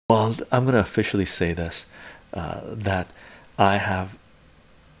Well, I'm going to officially say this, that I have,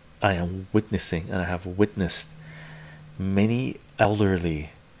 I am witnessing, and I have witnessed many elderly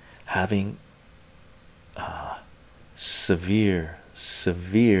having severe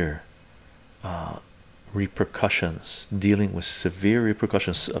repercussions, dealing with severe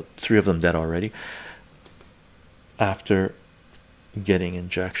repercussions. Three of them dead already after getting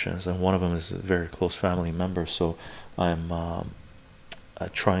injections, and one of them is a very close family member. So I'm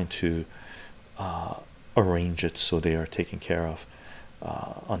trying to arrange it so they are taken care of.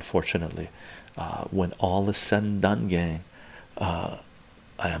 Unfortunately, when all is said and done, gang, I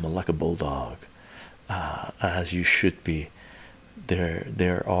am like a bulldog, as you should be.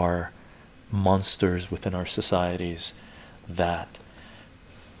 There are monsters within our societies that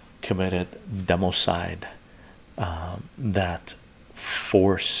committed democide, that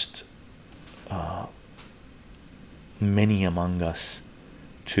forced many among us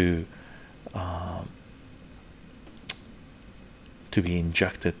to be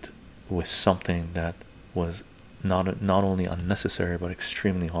injected with something that was not only unnecessary but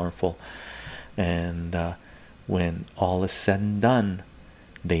extremely harmful. And when all is said and done,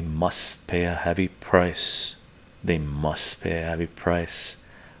 they must pay a heavy price. They must pay a heavy price.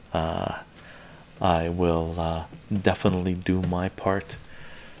 I will definitely do my part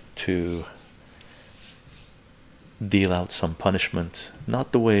to deal out some punishment,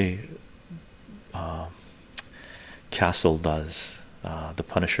 not the way Castle does, the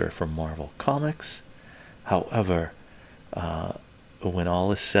Punisher from Marvel Comics. However, when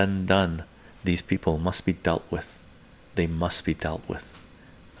all is said and done, these people must be dealt with. They must be dealt with,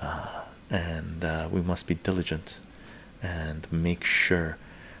 and we must be diligent and make sure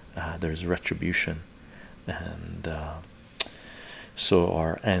there's retribution, and so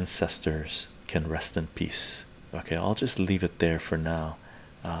our ancestors can rest in peace. Okay, I'll just leave it there for now,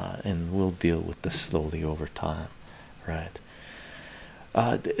 and we'll deal with this slowly over time, right?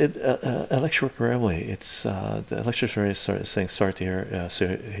 Electric railway. It's the electric railway is saying sorry to hear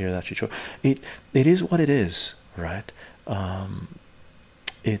that, chycho. It is what it is, right?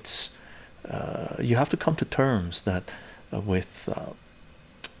 It's you have to come to terms that with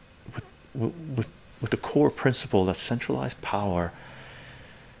the core principle that centralized power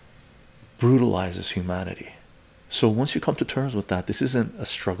brutalizes humanity. So once you come to terms with that, this isn't a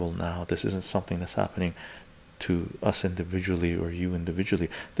struggle now. This isn't something that's happening to us individually or you individually.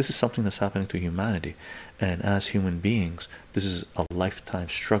 This is something that's happening to humanity, and as human beings, this is a lifetime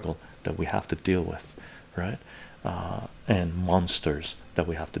struggle that we have to deal with, right? And monsters that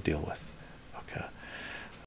we have to deal with.